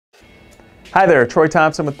Hi there, Troy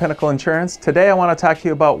Thompson with Pinnacle Insurance. Today I want to talk to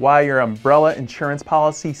you about why your umbrella insurance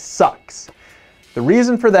policy sucks. The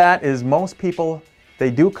reason for that is most people,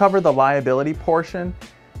 they do cover the liability portion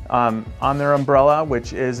on their umbrella,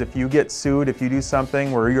 which is if you get sued, if you do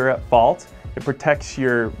something where you're at fault, it protects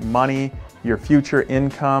your money, your future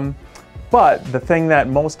income. But the thing that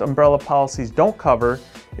most umbrella policies don't cover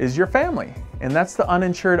is your family. And that's the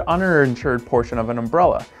uninsured, underinsured portion of an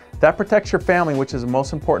umbrella. That protects your family, which is the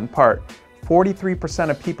most important part. 43%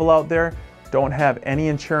 of people out there don't have any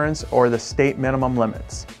insurance or the state minimum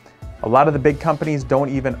limits. A lot of the big companies don't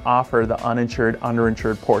even offer the uninsured,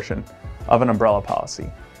 underinsured portion of an umbrella policy.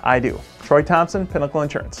 I do. Troy Thompson, Pinnacle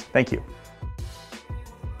Insurance. Thank you.